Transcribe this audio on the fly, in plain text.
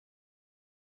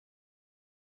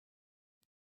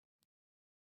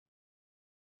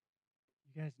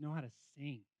You guys know how to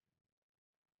sing.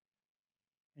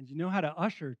 And you know how to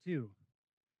usher, too.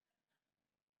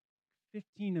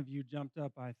 15 of you jumped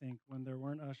up, I think, when there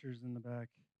weren't ushers in the back.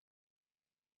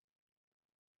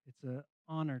 It's an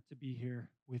honor to be here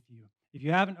with you. If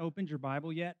you haven't opened your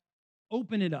Bible yet,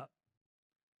 open it up.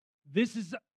 This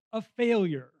is a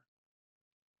failure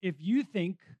if you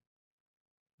think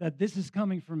that this is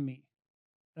coming from me.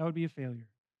 That would be a failure.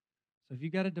 So if you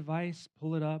got a device,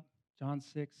 pull it up. John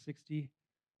 6, 60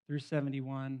 through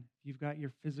 71. If you've got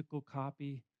your physical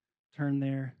copy, turn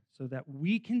there so that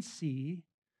we can see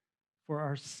for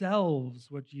ourselves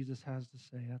what Jesus has to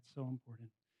say. That's so important.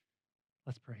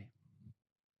 Let's pray.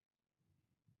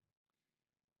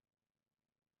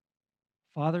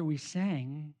 Father, we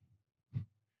sang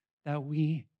that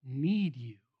we need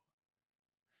you.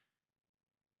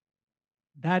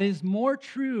 That is more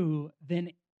true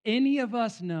than any of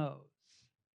us knows,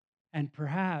 and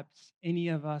perhaps any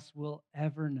of us will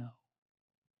ever know.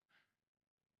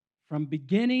 From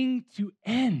beginning to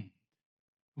end,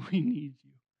 we need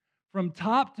you. From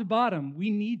top to bottom, we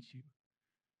need you.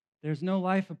 There's no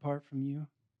life apart from you.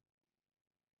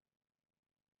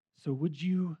 So would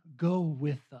you go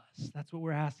with us? That's what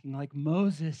we're asking. Like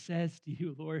Moses says to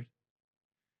you, Lord,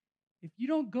 if you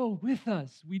don't go with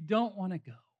us, we don't want to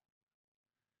go.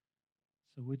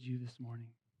 So would you this morning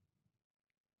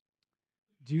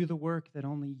do the work that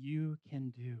only you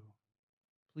can do?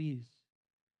 Please,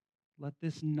 let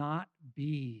this not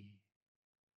be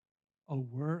a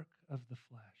work of the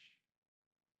flesh,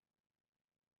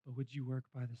 but would you work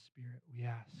by the Spirit, we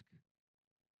ask.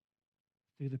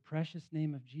 Through the precious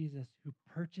name of Jesus, who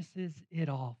purchases it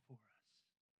all for us.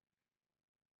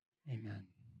 Amen.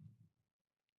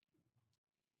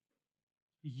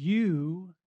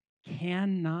 You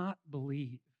cannot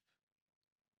believe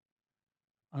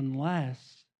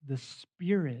unless the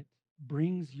Spirit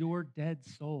brings your dead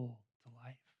soul to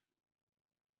life.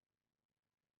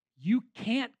 You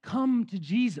can't come to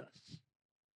Jesus.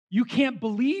 You can't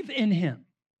believe in him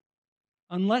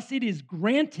unless it is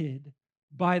granted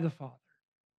by the Father.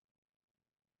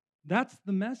 That's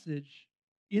the message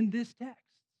in this text.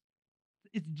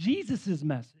 It's Jesus'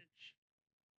 message.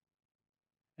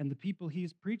 And the people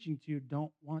he's preaching to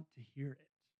don't want to hear it.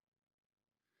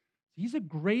 He's the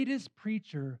greatest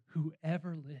preacher who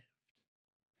ever lived.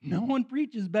 No one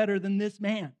preaches better than this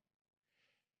man.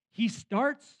 He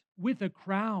starts with a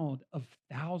crowd of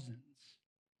thousands.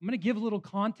 I'm going to give a little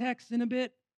context in a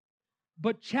bit.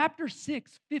 But chapter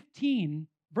 6, 15,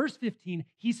 verse 15,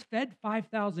 he's fed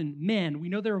 5,000 men. We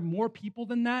know there are more people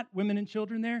than that, women and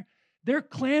children there. They're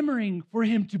clamoring for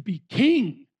him to be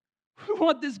king. We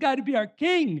want this guy to be our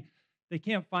king. They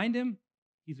can't find him.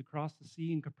 He's across the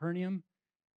sea in Capernaum.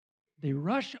 They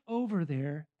rush over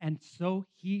there, and so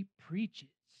he preaches.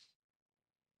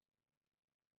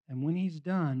 And when he's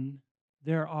done,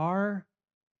 there are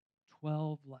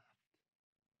 12 left.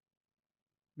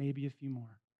 Maybe a few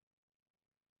more.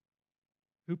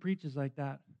 Who preaches like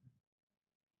that?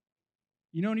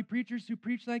 You know any preachers who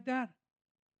preach like that?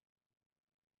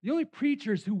 The only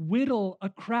preachers who whittle a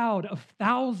crowd of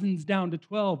thousands down to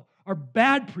 12 are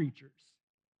bad preachers.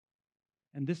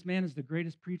 And this man is the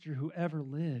greatest preacher who ever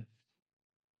lived.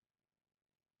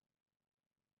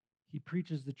 He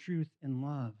preaches the truth in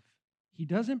love. He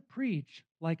doesn't preach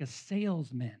like a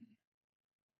salesman.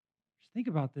 Just think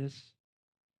about this.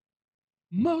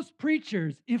 Most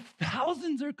preachers, if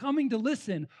thousands are coming to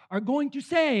listen, are going to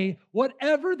say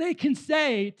whatever they can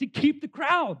say to keep the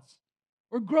crowds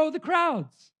or grow the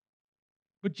crowds.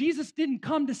 But Jesus didn't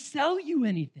come to sell you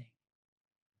anything.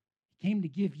 He came to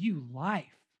give you life,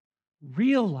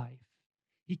 real life.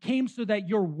 He came so that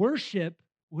your worship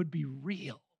would be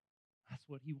real. That's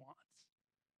what he wants.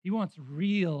 He wants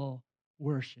real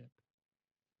worship.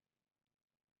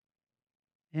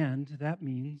 And that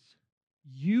means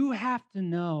you have to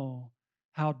know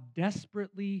how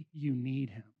desperately you need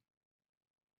him.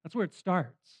 That's where it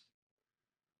starts.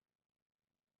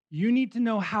 You need to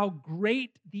know how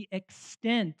great the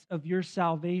extent of your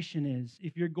salvation is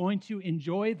if you're going to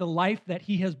enjoy the life that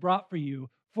he has brought for you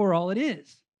for all it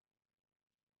is.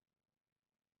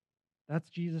 That's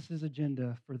Jesus'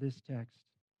 agenda for this text.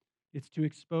 It's to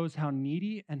expose how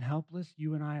needy and helpless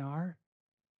you and I are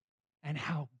and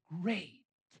how great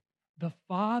the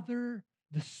Father,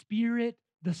 the Spirit,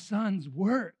 the Son's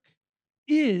work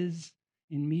is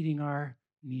in meeting our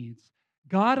needs.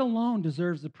 God alone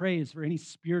deserves the praise for any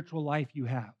spiritual life you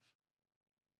have.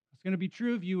 It's going to be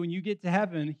true of you when you get to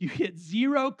heaven. You get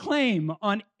zero claim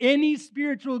on any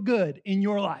spiritual good in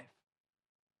your life.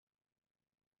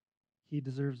 He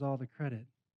deserves all the credit.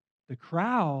 The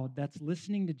crowd that's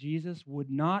listening to Jesus would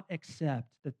not accept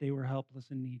that they were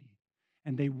helpless and needy.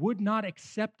 And they would not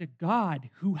accept a God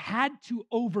who had to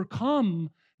overcome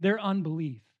their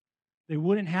unbelief. They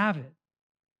wouldn't have it.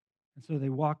 And so they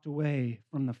walked away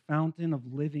from the fountain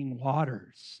of living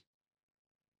waters.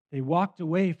 They walked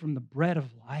away from the bread of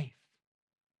life.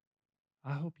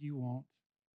 I hope you won't.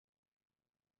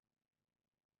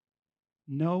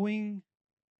 Knowing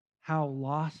how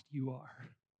lost you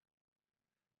are,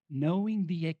 knowing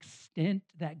the extent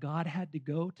that God had to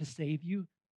go to save you,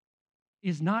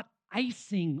 is not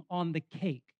icing on the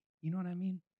cake. You know what I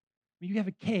mean? When you have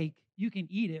a cake, you can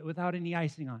eat it without any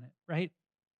icing on it, right?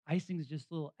 Icing is just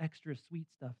a little extra sweet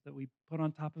stuff that we put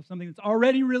on top of something that's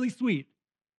already really sweet.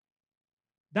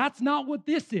 That's not what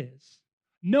this is.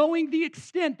 Knowing the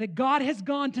extent that God has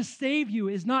gone to save you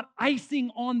is not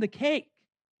icing on the cake.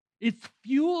 It's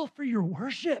fuel for your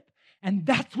worship, and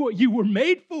that's what you were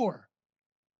made for.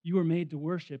 You were made to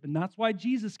worship, and that's why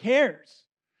Jesus cares.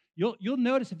 You'll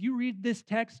notice if you read this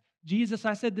text, Jesus,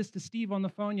 I said this to Steve on the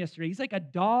phone yesterday, he's like a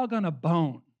dog on a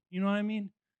bone. You know what I mean?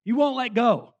 He won't let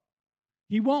go.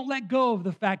 He won't let go of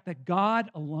the fact that God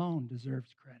alone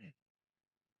deserves credit,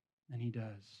 and he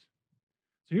does.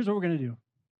 So here's what we're going to do.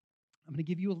 I'm going to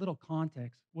give you a little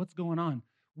context. What's going on?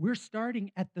 We're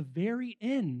starting at the very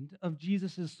end of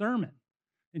Jesus' sermon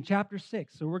in chapter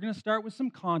 6. So we're going to start with some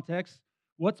context.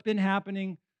 What's been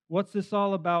happening? What's this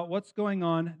all about? What's going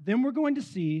on? Then we're going to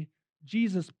see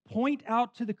Jesus point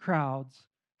out to the crowds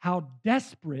how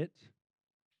desperate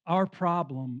our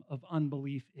problem of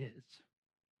unbelief is.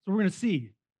 So we're going to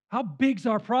see how big's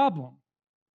our problem.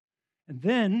 And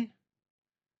then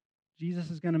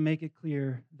Jesus is going to make it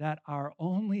clear that our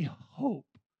only hope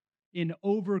in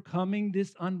overcoming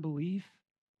this unbelief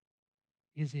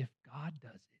is if God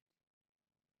does it.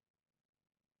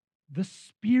 The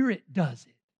Spirit does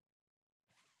it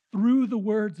through the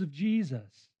words of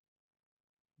Jesus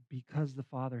because the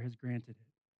Father has granted it.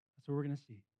 That's what we're going to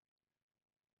see.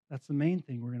 That's the main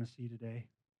thing we're going to see today.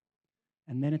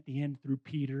 And then at the end, through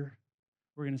Peter,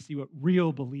 we're going to see what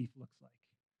real belief looks like.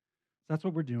 So that's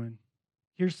what we're doing.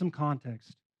 Here's some context.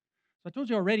 So I told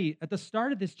you already, at the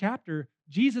start of this chapter,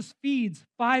 Jesus feeds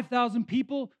 5,000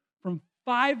 people from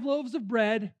 5 loaves of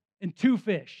bread and 2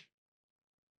 fish.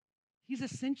 He's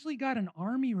essentially got an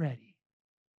army ready.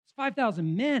 It's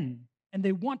 5,000 men, and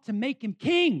they want to make him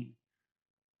king.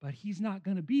 But he's not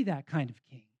going to be that kind of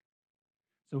king.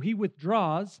 So he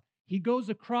withdraws. He goes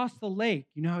across the lake.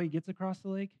 You know how he gets across the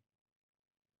lake?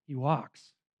 He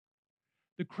walks.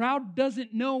 The crowd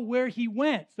doesn't know where he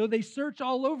went, so they search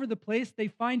all over the place. They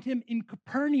find him in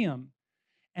Capernaum,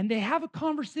 and they have a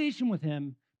conversation with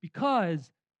him because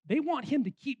they want him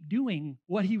to keep doing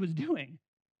what he was doing.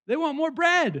 They want more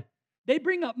bread. They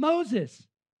bring up Moses.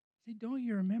 They say, don't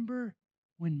you remember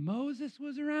when Moses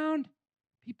was around?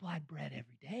 People had bread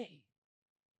every day.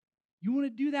 You want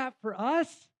to do that for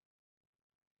us?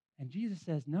 And Jesus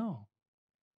says, no,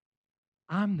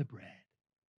 I'm the bread.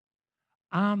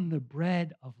 I'm the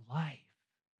bread of life.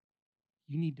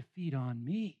 You need to feed on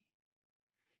me.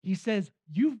 He says,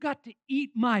 you've got to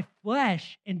eat my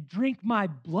flesh and drink my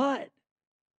blood.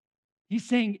 He's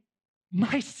saying,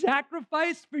 my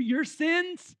sacrifice for your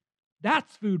sins,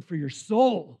 that's food for your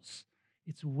souls.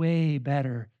 It's way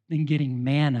better than getting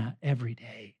manna every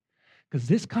day. Because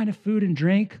this kind of food and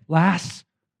drink lasts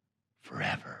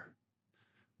forever.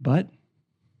 But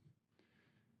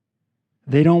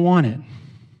they don't want it.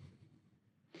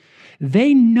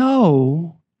 They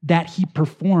know that he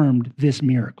performed this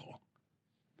miracle.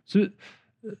 So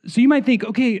you might think,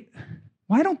 okay,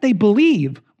 why don't they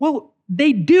believe? Well,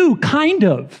 they do, kind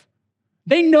of.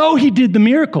 They know he did the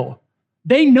miracle.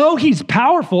 They know he's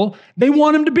powerful. They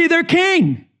want him to be their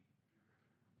king.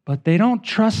 But they don't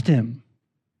trust him.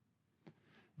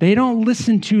 They don't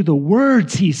listen to the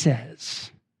words he says.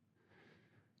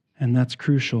 And that's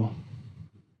crucial.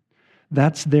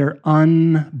 That's their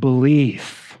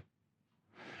unbelief.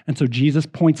 And so Jesus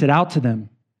points it out to them.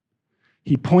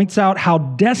 He points out how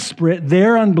desperate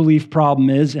their unbelief problem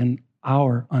is, and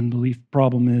our unbelief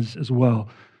problem is as well.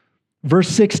 Verse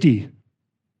 60.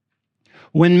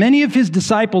 When many of his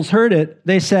disciples heard it,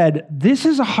 they said, this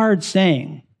is a hard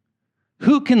saying.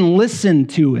 Who can listen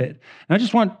to it? And I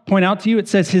just want to point out to you, it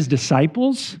says his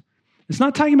disciples. It's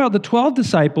not talking about the 12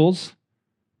 disciples,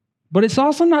 but it's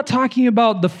also not talking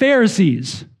about the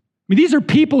Pharisees. I mean, these are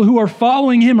people who are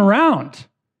following him around.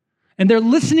 And they're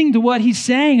listening to what he's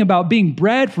saying about being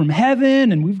bread from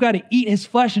heaven, and we've got to eat his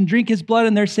flesh and drink his blood.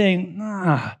 And they're saying,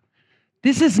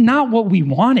 this is not what we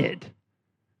wanted.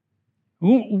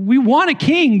 We want a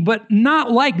king, but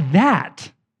not like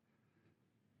that.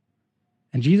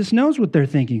 And Jesus knows what they're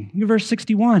thinking. Look at verse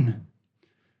 61.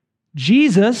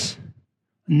 Jesus,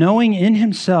 knowing in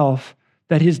himself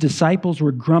that his disciples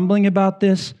were grumbling about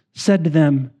this, said to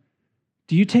them,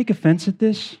 "Do you take offense at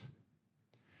this?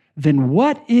 Then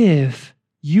what if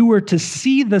you were to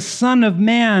see the Son of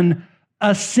Man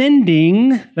ascending,"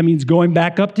 that means going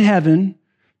back up to heaven,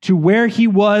 "to where he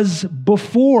was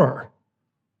before?"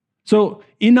 So,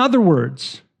 in other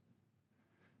words,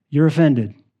 you're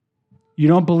offended. You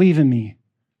don't believe in me.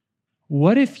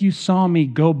 What if you saw me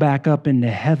go back up into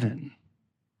heaven?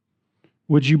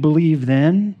 Would you believe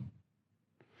then?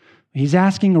 He's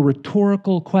asking a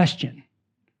rhetorical question.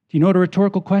 Do you know what a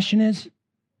rhetorical question is?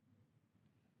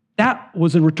 That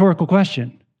was a rhetorical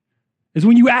question. Is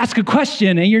when you ask a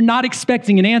question and you're not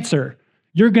expecting an answer,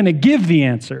 you're going to give the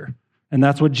answer. And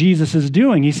that's what Jesus is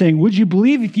doing. He's saying, would you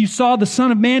believe if you saw the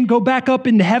Son of Man go back up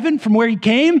into heaven from where he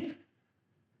came?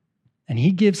 And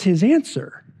he gives his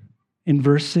answer in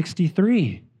verse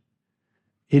 63.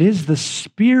 It is the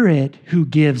Spirit who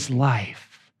gives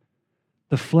life.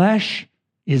 The flesh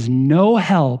is no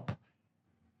help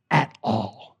at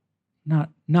all.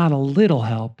 Not a little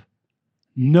help,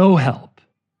 no help.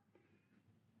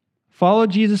 Follow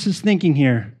Jesus' thinking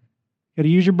here. You got to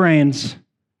use your brains.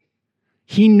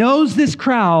 He knows this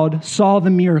crowd saw the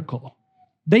miracle.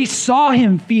 They saw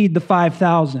him feed the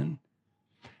 5,000.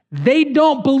 They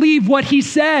don't believe what he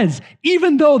says,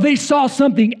 even though they saw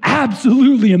something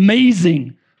absolutely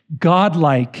amazing,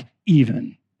 godlike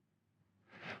even.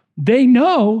 They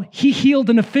know he healed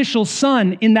an official's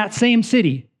son in that same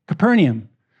city, Capernaum.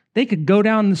 They could go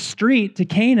down the street to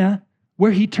Cana,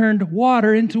 where he turned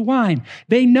water into wine.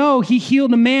 They know he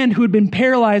healed a man who had been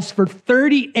paralyzed for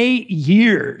 38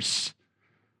 years.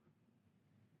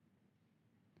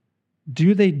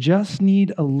 Do they just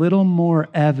need a little more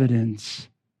evidence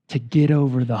to get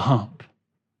over the hump?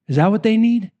 Is that what they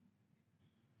need?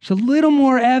 Just a little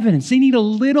more evidence. They need a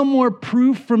little more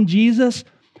proof from Jesus.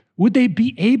 Would they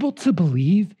be able to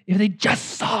believe if they just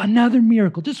saw another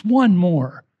miracle, just one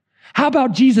more? How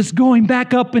about Jesus going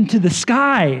back up into the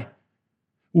sky?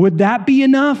 Would that be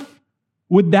enough?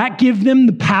 Would that give them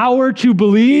the power to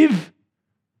believe?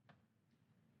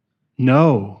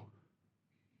 No.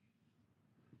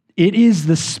 It is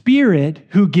the Spirit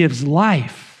who gives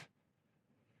life.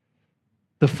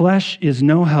 The flesh is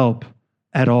no help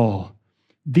at all.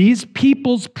 These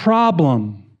people's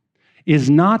problem is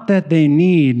not that they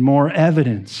need more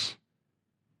evidence.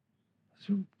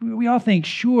 So we all think,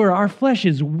 sure, our flesh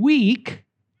is weak,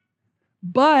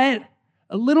 but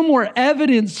a little more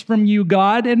evidence from you,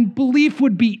 God, and belief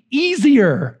would be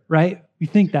easier, right? We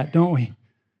think that, don't we?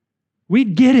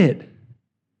 We'd get it.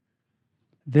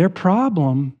 Their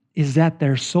problem is that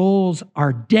their souls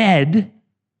are dead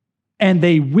and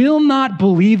they will not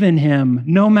believe in him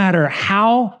no matter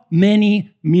how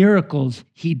many miracles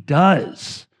he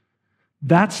does.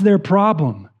 That's their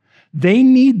problem. They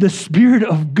need the Spirit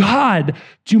of God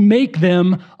to make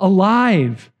them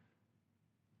alive.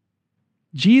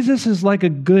 Jesus is like a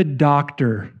good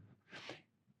doctor.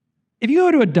 If you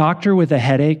go to a doctor with a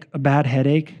headache, a bad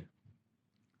headache,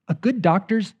 a good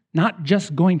doctor's not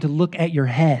just going to look at your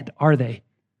head, are they?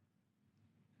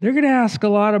 They're going to ask a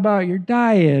lot about your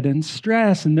diet and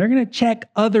stress, and they're going to check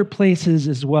other places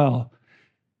as well.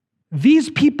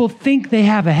 These people think they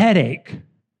have a headache.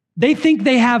 They think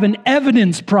they have an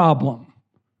evidence problem.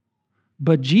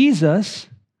 But Jesus,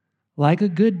 like a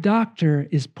good doctor,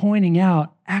 is pointing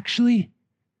out, actually,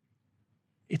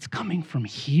 it's coming from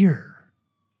here.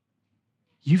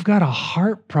 You've got a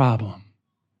heart problem,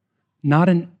 not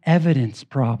an evidence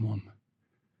problem.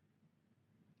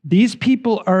 These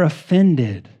people are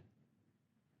offended,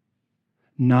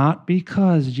 not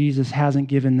because Jesus hasn't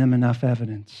given them enough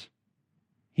evidence.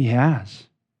 He has.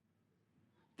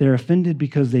 They're offended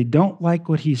because they don't like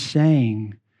what he's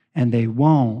saying, and they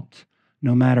won't,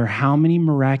 no matter how many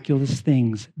miraculous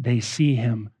things they see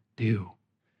him do.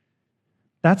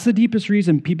 That's the deepest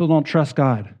reason people don't trust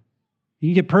God. You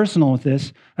can get personal with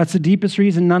this. That's the deepest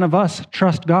reason none of us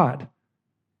trust God.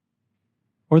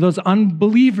 Or those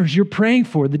unbelievers you're praying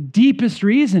for, the deepest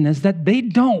reason is that they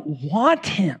don't want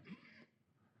him.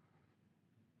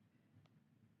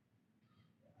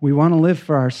 We want to live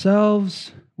for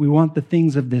ourselves. We want the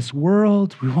things of this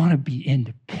world. We want to be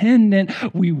independent.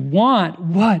 We want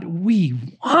what we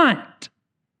want.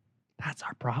 That's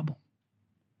our problem.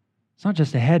 It's not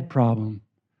just a head problem.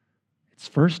 It's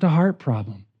first a heart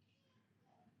problem.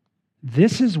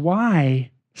 This is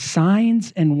why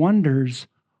signs and wonders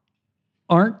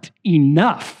aren't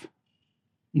enough.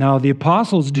 Now, the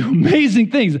apostles do amazing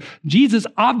things. Jesus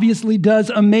obviously does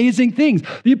amazing things.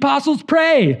 The apostles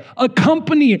pray,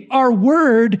 accompany our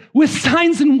word with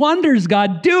signs and wonders,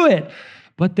 God, do it.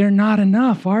 But they're not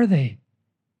enough, are they?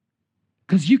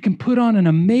 Because you can put on an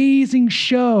amazing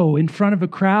show in front of a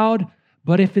crowd,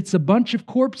 but if it's a bunch of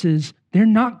corpses, they're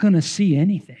not going to see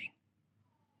anything.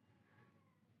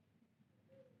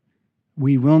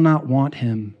 We will not want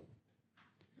him.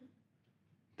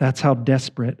 That's how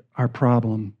desperate our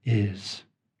problem is.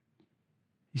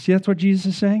 You see, that's what Jesus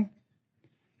is saying?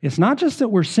 It's not just that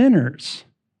we're sinners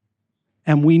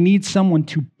and we need someone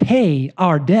to pay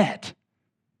our debt,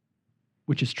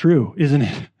 which is true, isn't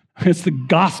it? It's the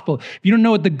gospel. If you don't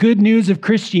know what the good news of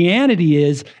Christianity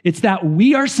is, it's that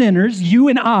we are sinners, you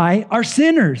and I are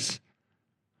sinners.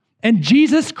 And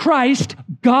Jesus Christ,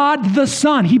 God the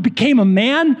Son, he became a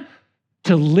man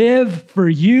to live for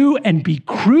you and be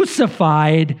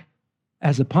crucified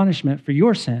as a punishment for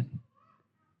your sin.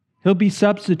 He'll be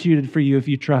substituted for you if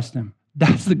you trust him.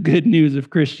 That's the good news of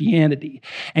Christianity.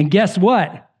 And guess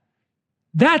what?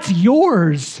 That's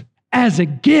yours as a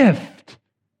gift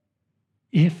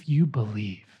if you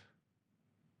believe.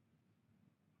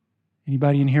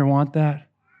 Anybody in here want that?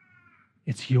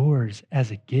 It's yours as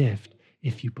a gift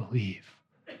if you believe.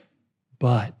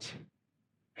 But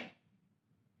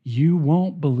you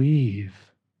won't believe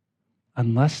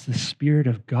unless the Spirit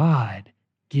of God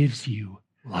gives you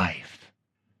life.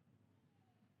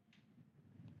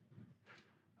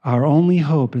 Our only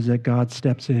hope is that God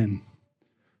steps in.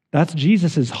 That's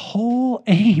Jesus' whole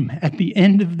aim at the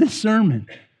end of this sermon.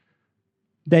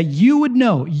 That you would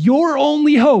know your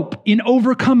only hope in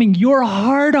overcoming your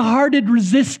hard-hearted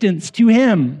resistance to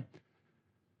him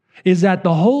is that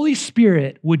the Holy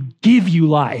Spirit would give you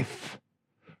life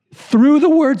through the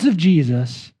words of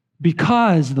Jesus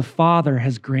because the Father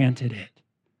has granted it.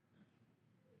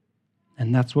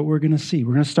 And that's what we're going to see.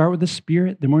 We're going to start with the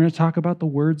Spirit, then we're going to talk about the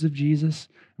words of Jesus,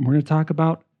 and we're going to talk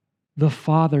about the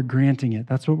Father granting it.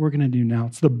 That's what we're going to do now.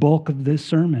 It's the bulk of this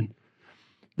sermon.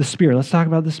 The Spirit. Let's talk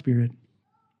about the Spirit.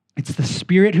 It's the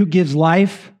Spirit who gives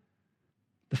life.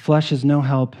 The flesh is no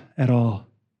help at all.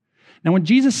 Now, when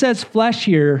Jesus says flesh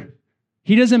here,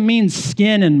 he doesn't mean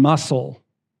skin and muscle.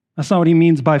 That's not what he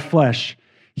means by flesh.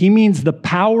 He means the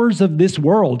powers of this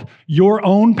world. Your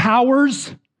own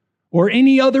powers or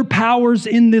any other powers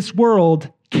in this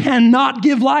world cannot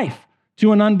give life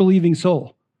to an unbelieving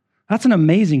soul. That's an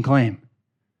amazing claim.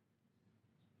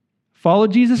 Follow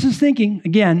Jesus' thinking.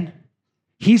 Again,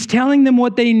 he's telling them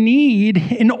what they need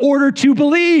in order to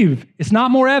believe. It's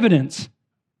not more evidence.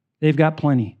 They've got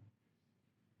plenty.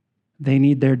 They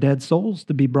need their dead souls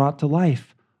to be brought to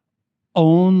life.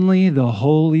 Only the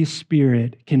Holy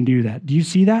Spirit can do that. Do you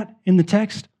see that in the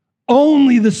text?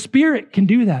 Only the Spirit can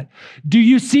do that. Do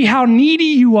you see how needy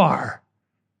you are?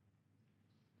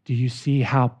 Do you see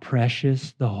how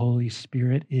precious the Holy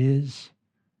Spirit is?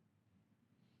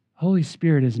 Holy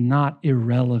Spirit is not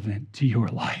irrelevant to your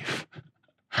life.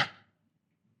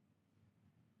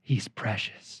 He's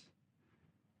precious.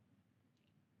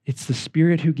 It's the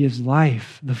Spirit who gives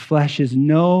life. The flesh is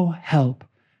no help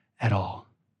at all.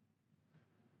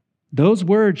 Those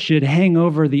words should hang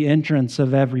over the entrance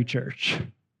of every church.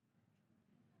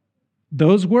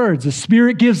 Those words, the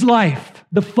Spirit gives life,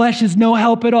 the flesh is no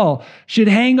help at all, should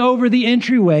hang over the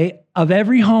entryway of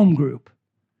every home group.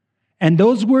 And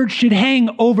those words should hang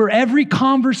over every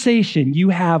conversation you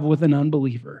have with an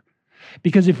unbeliever.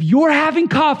 Because if you're having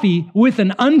coffee with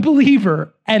an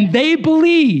unbeliever and they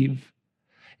believe,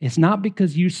 it's not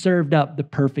because you served up the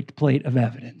perfect plate of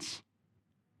evidence.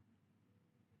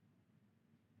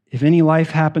 If any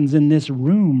life happens in this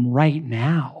room right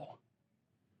now,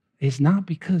 it's not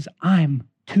because I'm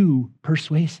too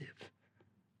persuasive.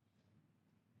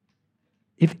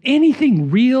 If anything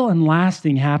real and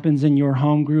lasting happens in your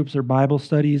home groups or Bible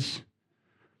studies,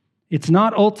 it's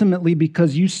not ultimately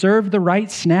because you serve the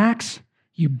right snacks,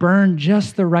 you burn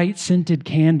just the right scented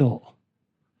candle.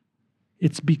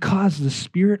 It's because the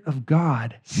Spirit of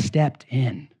God stepped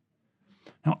in.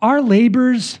 Now, our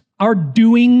labors, our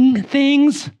doing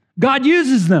things, God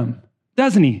uses them,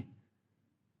 doesn't he?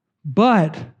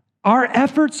 But our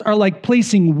efforts are like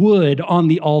placing wood on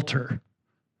the altar.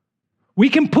 We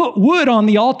can put wood on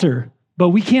the altar, but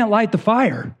we can't light the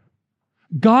fire.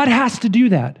 God has to do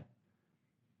that.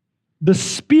 The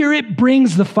Spirit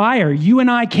brings the fire. You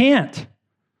and I can't.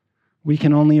 We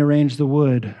can only arrange the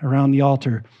wood around the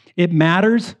altar. It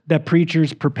matters that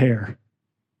preachers prepare.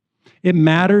 It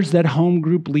matters that home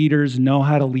group leaders know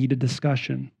how to lead a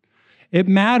discussion. It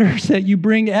matters that you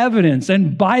bring evidence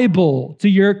and Bible to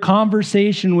your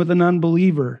conversation with an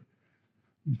unbeliever.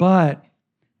 But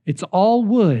it's all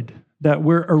wood that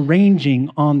we're arranging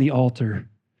on the altar.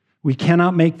 We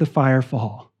cannot make the fire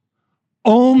fall.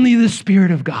 Only the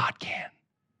Spirit of God can.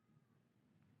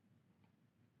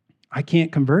 I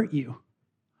can't convert you.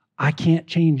 I can't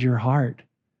change your heart.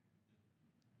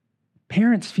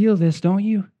 Parents feel this, don't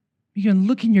you? You can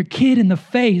look in your kid in the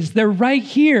face. They're right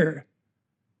here.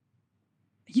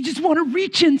 You just want to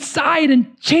reach inside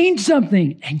and change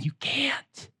something, and you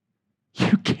can't.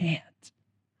 You can't.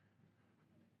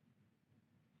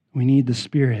 We need the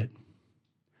Spirit.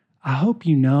 I hope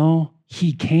you know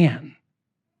He can.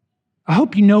 I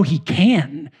hope you know He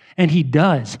can, and He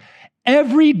does.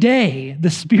 Every day, the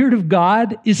Spirit of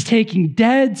God is taking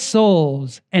dead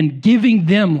souls and giving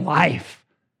them life.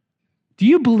 Do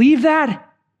you believe that?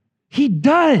 He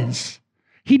does.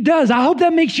 He does. I hope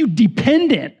that makes you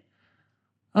dependent.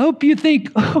 I hope you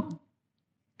think, oh,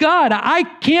 God, I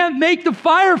can't make the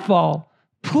fire fall.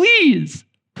 Please,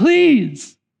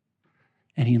 please.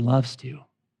 And He loves to.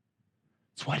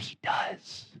 It's what He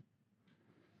does.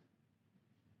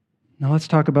 Now let's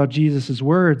talk about Jesus'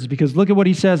 words, because look at what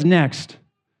He says next.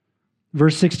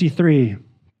 Verse 63.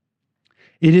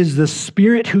 It is the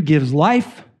Spirit who gives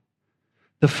life.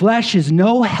 The flesh is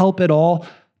no help at all.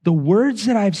 The words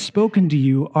that I've spoken to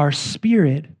you are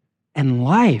spirit and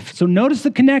life. So notice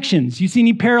the connections. You see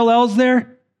any parallels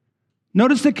there?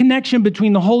 Notice the connection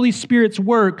between the Holy Spirit's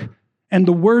work and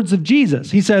the words of Jesus.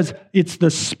 He says, it's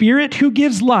the Spirit who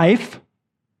gives life.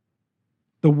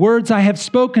 The words I have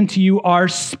spoken to you are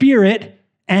spirit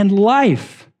and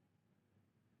life.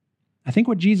 I think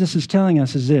what Jesus is telling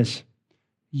us is this.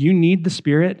 You need the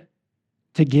Spirit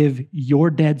to give your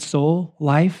dead soul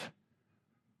life.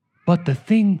 But the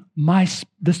thing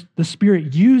the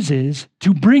Spirit uses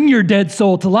to bring your dead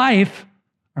soul to life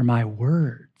are my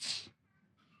words.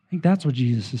 I think that's what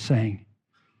Jesus is saying.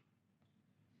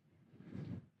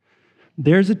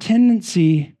 There's a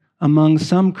tendency among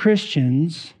some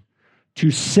Christians to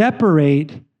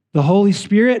separate the Holy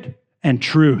Spirit and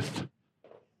truth.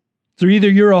 So either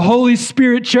you're a Holy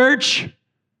Spirit church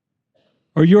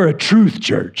or you're a truth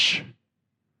church.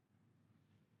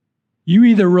 You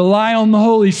either rely on the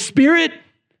Holy Spirit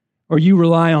or you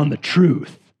rely on the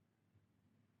truth.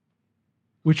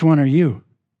 Which one are you?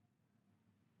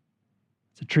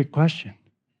 It's a trick question.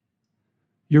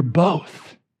 You're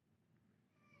both.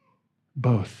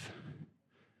 Both.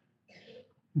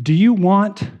 Do you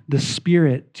want the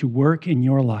Spirit to work in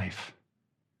your life?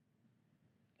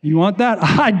 You want that?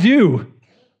 I do.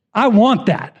 I want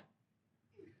that.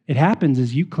 It happens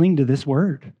as you cling to this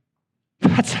word.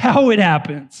 That's how it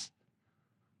happens.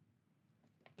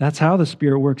 That's how the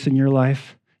Spirit works in your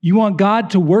life. You want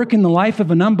God to work in the life of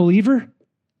an unbeliever?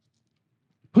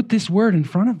 Put this word in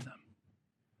front of them.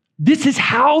 This is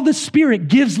how the Spirit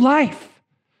gives life.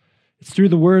 It's through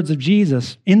the words of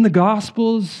Jesus in the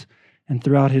Gospels and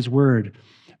throughout His word.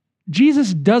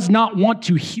 Jesus does not want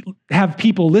to have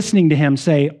people listening to Him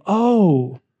say,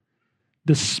 oh,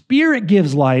 the Spirit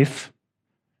gives life,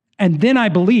 and then I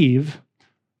believe,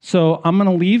 so I'm going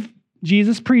to leave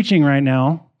Jesus preaching right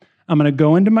now. I'm going to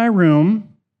go into my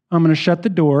room, I'm going to shut the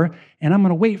door, and I'm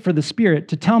going to wait for the Spirit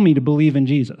to tell me to believe in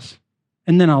Jesus,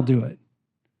 and then I'll do it.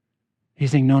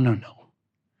 He's saying, no.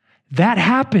 That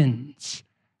happens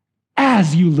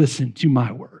as you listen to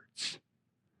my words.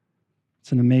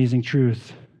 It's an amazing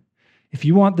truth. If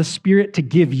you want the Spirit to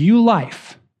give you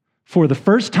life for the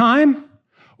first time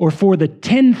or for the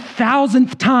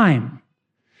 10,000th time,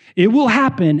 it will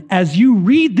happen as you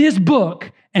read this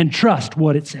book and trust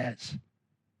what it says.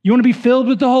 You want to be filled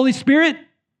with the Holy Spirit?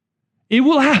 It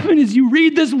will happen as you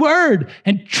read this word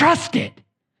and trust it.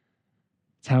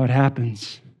 It's how it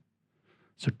happens.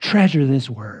 So treasure this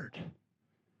word.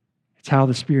 It's how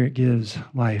the Spirit gives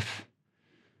life.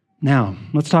 Now,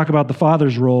 let's talk about the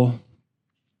Father's role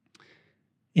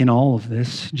in all of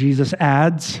this. Jesus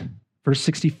adds, verse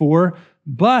 64,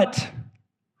 but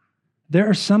there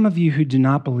are some of you who do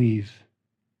not believe.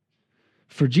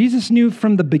 For Jesus knew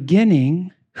from the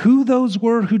beginning who those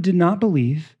were who did not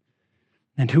believe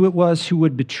and who it was who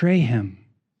would betray Him.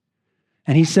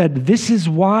 And He said, this is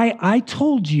why I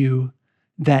told you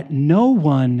that no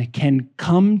one can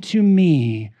come to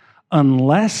me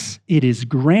unless it is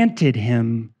granted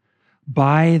him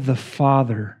by the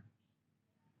Father.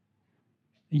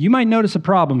 You might notice a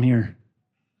problem here.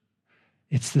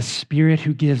 It's the Spirit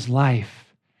who gives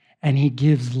life, and He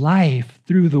gives life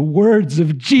through the words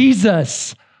of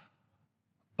Jesus.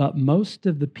 But most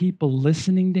of the people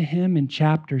listening to Him in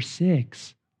chapter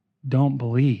 6 don't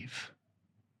believe.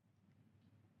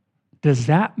 Does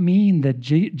that mean that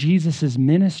Jesus'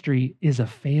 ministry is a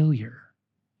failure?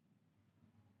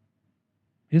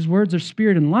 His words are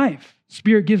spirit and life.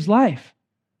 Spirit gives life.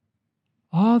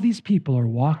 All these people are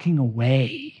walking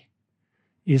away.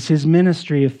 Is his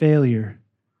ministry a failure?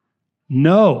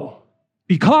 No,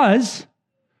 because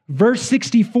verse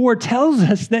 64 tells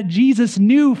us that Jesus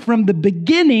knew from the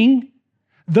beginning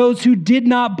those who did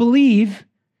not believe.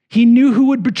 He knew who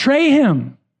would betray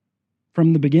him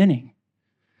from the beginning.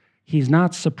 He's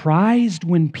not surprised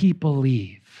when people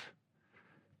leave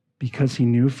because he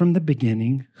knew from the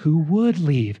beginning who would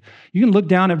leave. You can look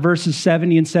down at verses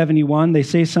 70 and 71. They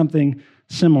say something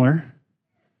similar.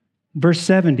 Verse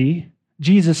 70,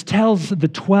 Jesus tells the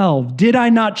 12, "Did I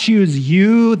not choose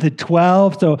you, the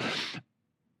 12? So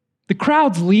the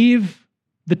crowds leave.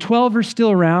 The 12 are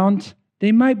still around.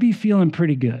 They might be feeling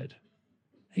pretty good.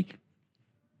 Like,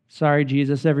 sorry,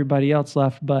 Jesus, everybody else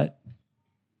left, but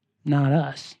not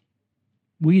us.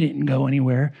 We didn't go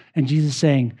anywhere. And Jesus is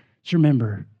saying, just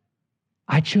remember,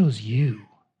 I chose you.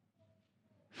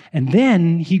 And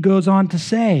then he goes on to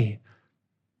say,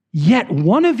 yet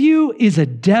one of you is a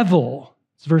devil.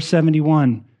 It's verse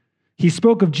 71. He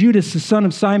spoke of Judas, the son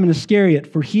of Simon Iscariot,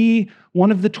 for he, one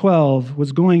of the 12,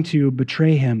 was going to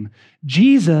betray him.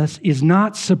 Jesus is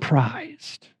not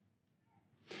surprised.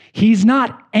 He's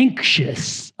not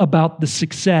anxious about the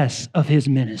success of his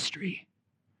ministry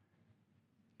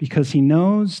because he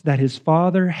knows that his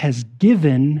Father has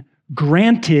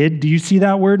granted, do you see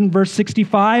that word in verse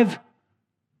 65?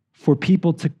 For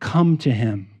people to come to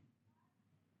him.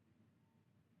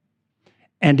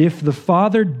 And if the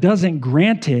Father doesn't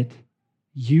grant it,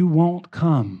 you won't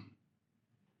come.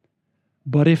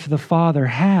 But if the Father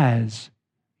has,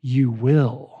 you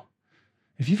will.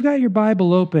 If you've got your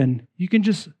Bible open, you can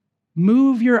just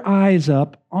move your eyes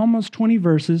up almost 20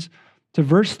 verses to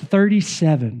verse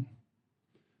 37. I'm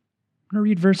going to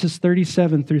read verses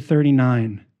 37 through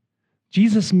 39.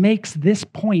 Jesus makes this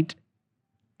point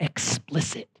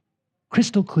explicit,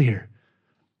 crystal clear.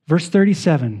 Verse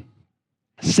 37,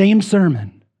 same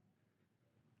sermon.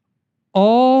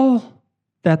 All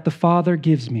that the Father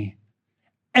gives me,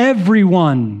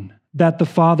 everyone that the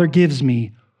Father gives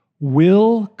me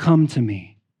will come to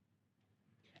me.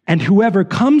 And whoever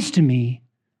comes to me,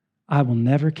 I will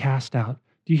never cast out.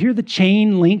 Do you hear the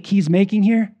chain link he's making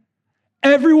here?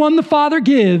 Everyone the Father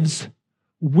gives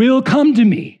will come to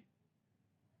me.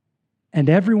 And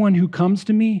everyone who comes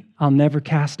to me, I'll never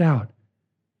cast out.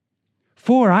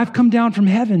 For I've come down from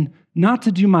heaven not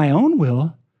to do my own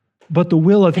will, but the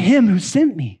will of him who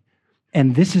sent me.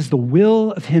 And this is the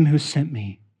will of him who sent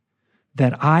me,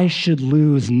 that I should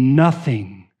lose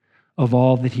nothing of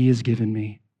all that he has given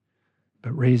me,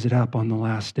 but raise it up on the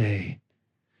last day.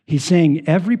 He's saying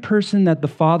every person that the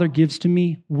Father gives to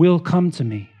me will come to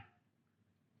me.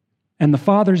 And the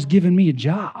Father's given me a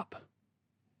job.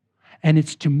 And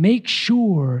it's to make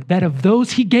sure that of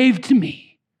those he gave to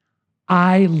me,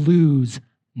 I lose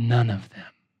none of them.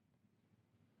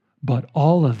 But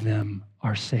all of them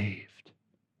are saved.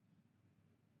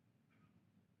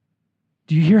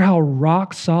 Do you hear how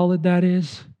rock solid that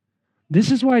is?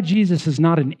 This is why Jesus is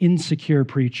not an insecure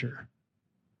preacher.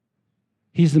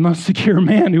 He's the most secure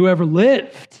man who ever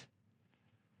lived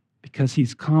because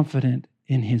he's confident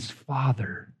in his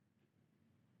Father.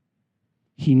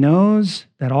 He knows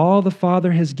that all the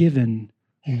Father has given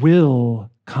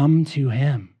will come to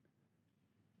him.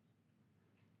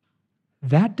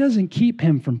 That doesn't keep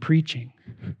him from preaching.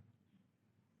 Do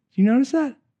you notice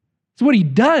that? It's what he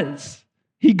does.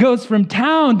 He goes from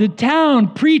town to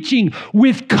town preaching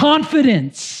with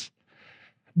confidence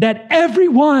that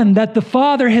everyone that the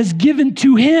Father has given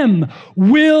to him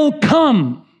will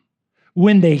come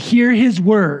when they hear his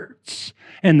words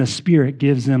and the Spirit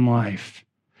gives them life.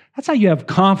 That's how you have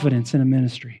confidence in a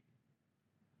ministry.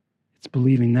 It's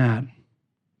believing that.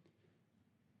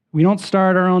 We don't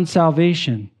start our own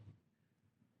salvation.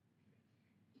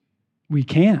 We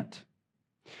can't.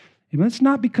 It's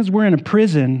not because we're in a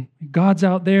prison. God's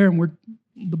out there and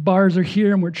the bars are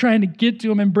here and we're trying to get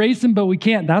to him, embrace him, but we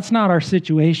can't. That's not our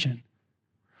situation.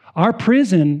 Our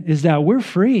prison is that we're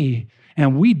free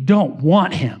and we don't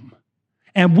want him.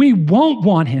 And we won't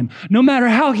want him. No matter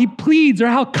how he pleads or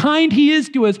how kind he is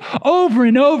to us over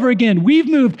and over again, we've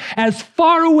moved as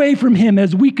far away from him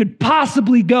as we could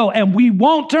possibly go, and we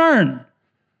won't turn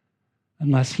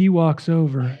unless he walks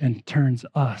over and turns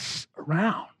us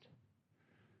around.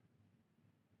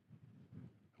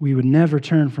 We would never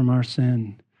turn from our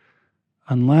sin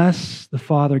unless the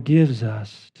Father gives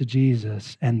us to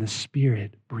Jesus and the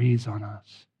Spirit breathes on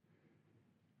us.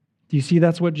 Do you see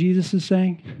that's what Jesus is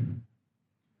saying?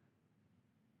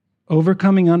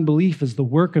 Overcoming unbelief is the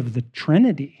work of the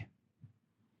Trinity,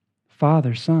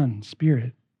 Father, Son,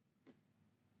 Spirit.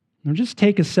 Now just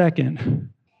take a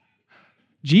second.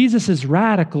 Jesus is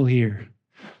radical here.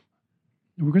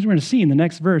 Because we're going to see in the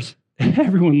next verse,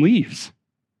 everyone leaves.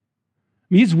 I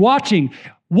mean, he's watching.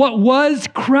 What was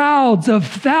crowds of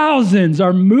thousands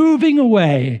are moving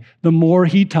away the more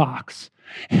he talks.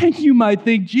 And you might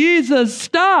think, Jesus,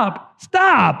 stop.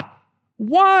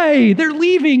 Why? They're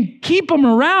leaving. Keep them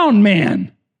around,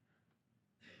 man.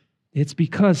 It's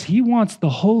because he wants the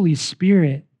Holy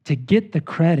Spirit to get the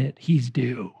credit he's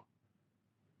due.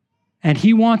 And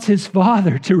he wants his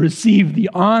Father to receive the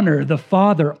honor the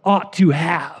Father ought to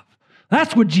have.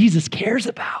 That's what Jesus cares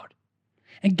about.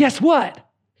 And guess what?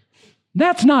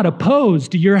 That's not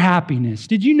opposed to your happiness.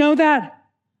 Did you know that?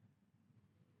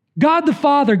 God the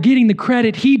Father getting the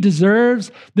credit he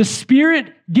deserves, the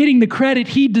Spirit getting the credit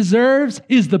he deserves,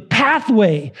 is the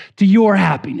pathway to your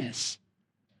happiness.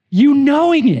 You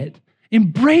knowing it,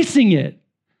 embracing it.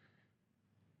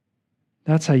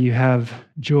 That's how you have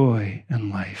joy in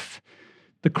life.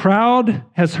 The crowd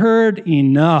has heard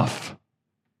enough.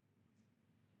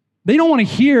 They don't want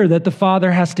to hear that the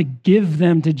Father has to give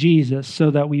them to Jesus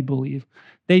so that we believe.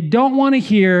 They don't want to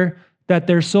hear that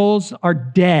their souls are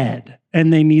dead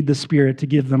and they need the Spirit to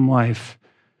give them life.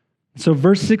 So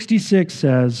verse 66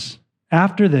 says,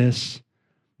 after this,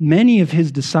 many of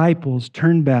his disciples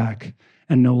turned back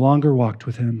and no longer walked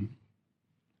with him.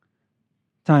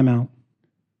 Time out.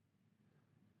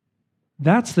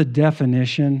 That's the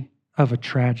definition of a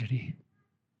tragedy.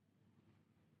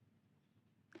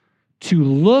 To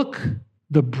look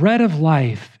the bread of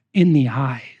life in the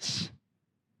eyes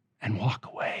and walk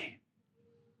away.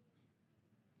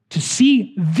 To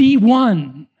see the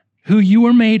one who you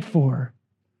were made for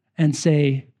and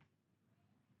say,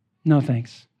 no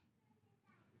thanks.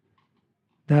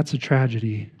 That's a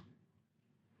tragedy.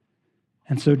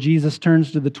 And so Jesus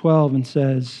turns to the 12 and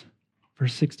says,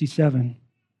 verse 67,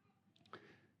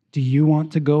 do you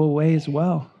want to go away as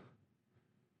well?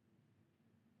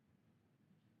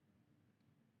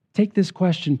 Take this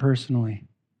question personally.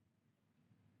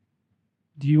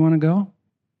 Do you want to go?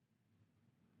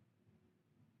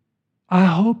 I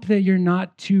hope that you're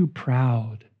not too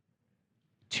proud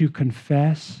to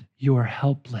confess your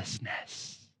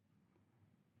helplessness.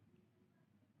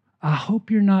 I hope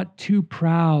you're not too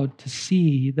proud to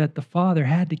see that the Father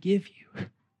had to give you.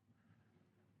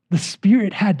 The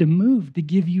Spirit had to move to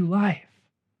give you life.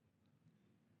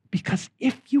 Because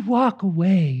if you walk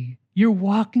away, you're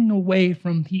walking away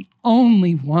from the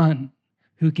only one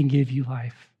who can give you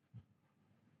life.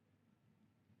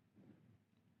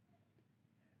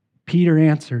 Peter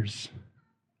answers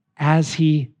as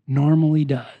he normally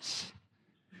does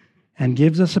and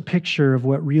gives us a picture of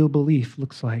what real belief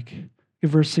looks like.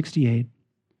 Verse 68.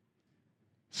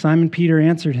 Simon Peter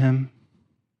answered him,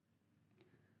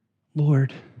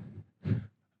 Lord,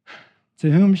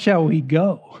 to whom shall we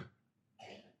go?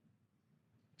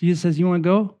 Jesus says, you want to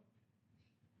go?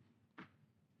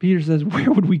 Peter says,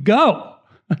 where would we go?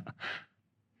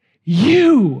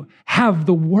 You have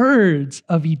the words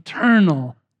of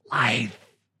eternal life.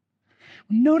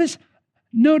 Notice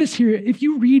here, if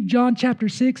you read John chapter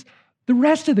 6, the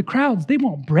rest of the crowds, they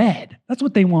want bread. That's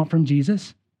what they want from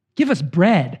Jesus. Give us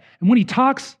bread. And when he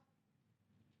talks,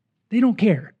 they don't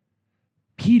care.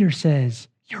 Peter says,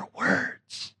 your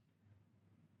words.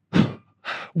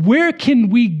 Where can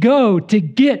we go to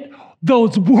get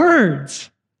those words?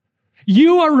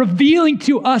 You are revealing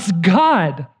to us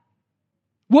God.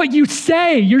 What you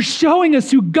say, you're showing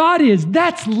us who God is.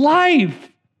 That's life.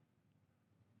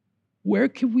 Where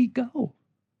could we go?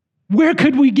 Where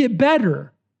could we get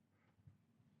better?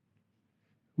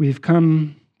 We've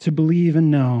come to believe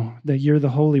and know that you're the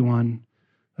Holy One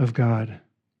of God.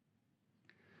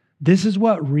 This is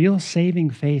what real saving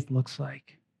faith looks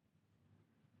like.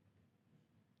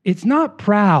 It's not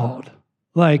proud,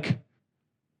 like,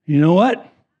 you know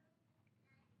what?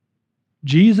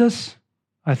 Jesus,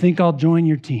 I think I'll join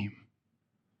your team.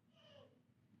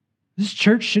 This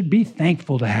church should be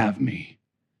thankful to have me.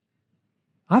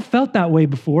 I've felt that way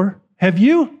before. Have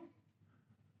you?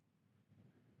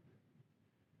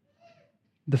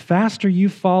 The faster you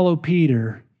follow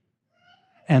Peter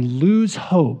and lose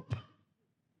hope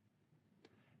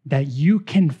that you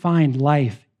can find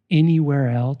life anywhere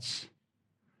else,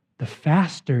 the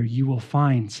faster you will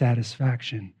find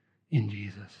satisfaction in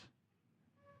Jesus.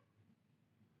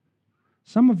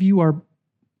 Some of you are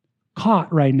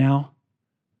caught right now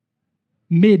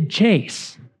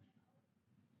mid-chase,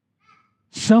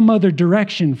 some other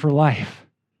direction for life.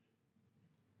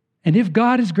 And if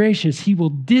God is gracious, he will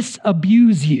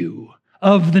disabuse you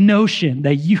of the notion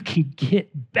that you can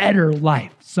get better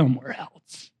life somewhere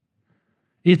else.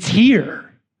 It's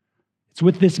here. It's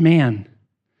with this man,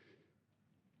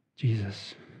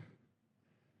 Jesus.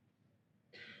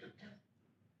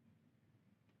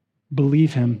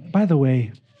 believe him. By the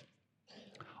way,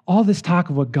 all this talk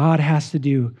of what God has to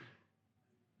do,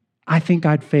 I think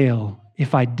I'd fail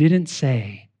if I didn't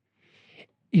say,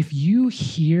 if you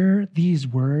hear these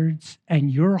words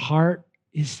and your heart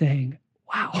is saying,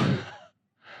 wow,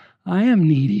 I am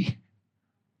needy.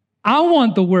 I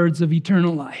want the words of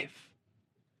eternal life.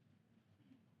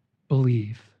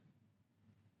 Believe.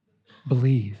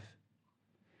 Believe.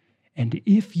 And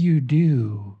if you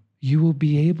do, you will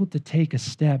be able to take a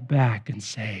step back and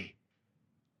say,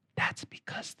 that's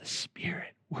because the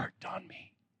Spirit worked on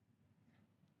me.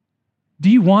 Do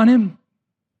you want him?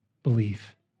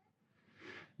 Believe.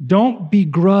 Don't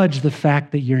begrudge the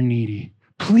fact that you're needy.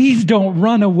 Please don't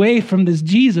run away from this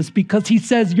Jesus because he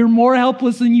says you're more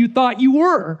helpless than you thought you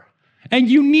were. And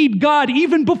you need God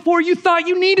even before you thought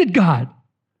you needed God.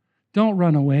 Don't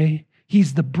run away.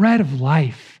 He's the bread of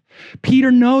life.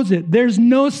 Peter knows it. There's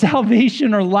no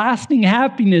salvation or lasting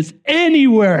happiness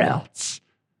anywhere else.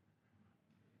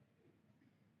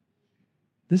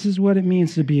 This is what it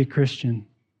means to be a Christian.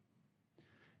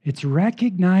 It's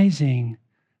recognizing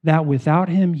that without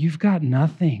him, you've got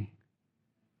nothing.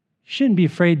 You shouldn't be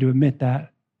afraid to admit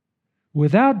that.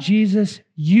 Without Jesus,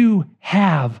 you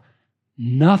have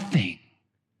nothing.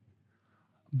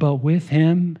 But with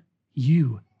him,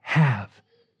 you have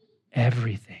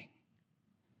everything.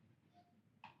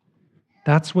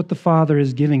 That's what the Father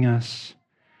is giving us.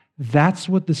 That's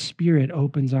what the Spirit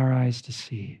opens our eyes to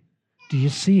see. Do you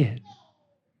see it?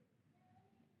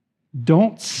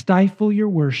 Don't stifle your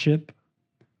worship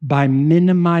by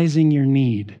minimizing your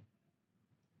need. You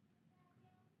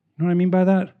know what I mean by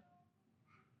that?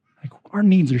 Like, our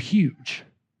needs are huge.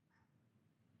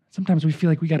 Sometimes we feel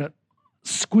like we got to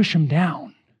squish them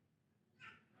down.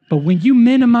 But when you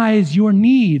minimize your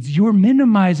needs, you're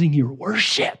minimizing your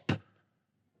worship.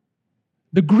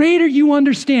 The greater you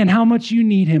understand how much you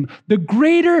need him, the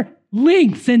greater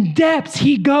lengths and depths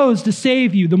he goes to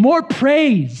save you, the more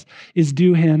praise is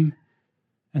due him.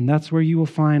 And that's where you will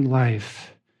find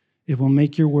life. It will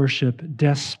make your worship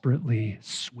desperately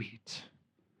sweet.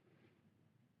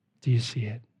 Do you see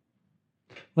it?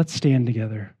 Let's stand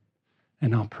together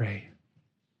and I'll pray.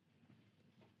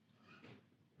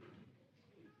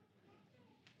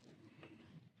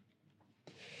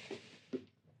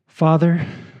 Father,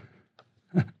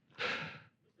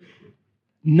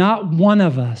 not one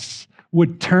of us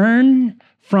would turn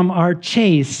from our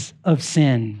chase of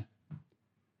sin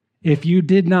if you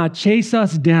did not chase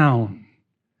us down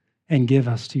and give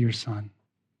us to your Son.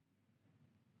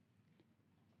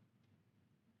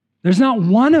 There's not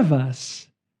one of us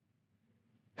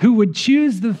who would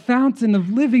choose the fountain of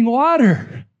living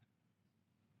water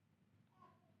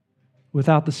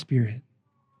without the Spirit.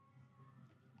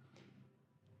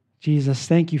 Jesus,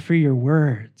 thank you for your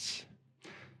words.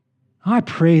 I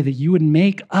pray that you would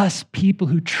make us people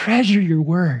who treasure your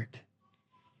word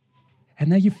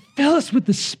and that you fill us with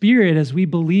the Spirit as we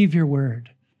believe your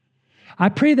word. I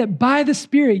pray that by the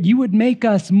Spirit you would make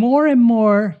us more and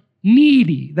more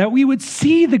needy, that we would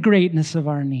see the greatness of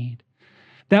our need,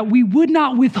 that we would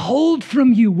not withhold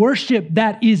from you worship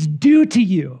that is due to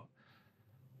you,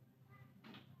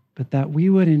 but that we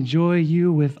would enjoy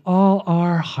you with all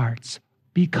our hearts,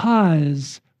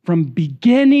 because from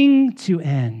beginning to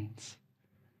end,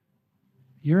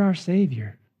 you're our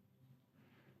Savior.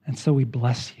 And so we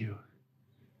bless you.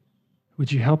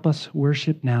 Would you help us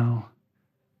worship now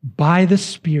by the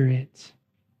Spirit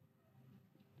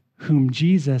whom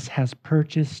Jesus has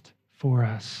purchased for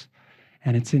us?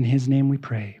 And it's in his name we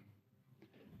pray.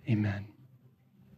 Amen.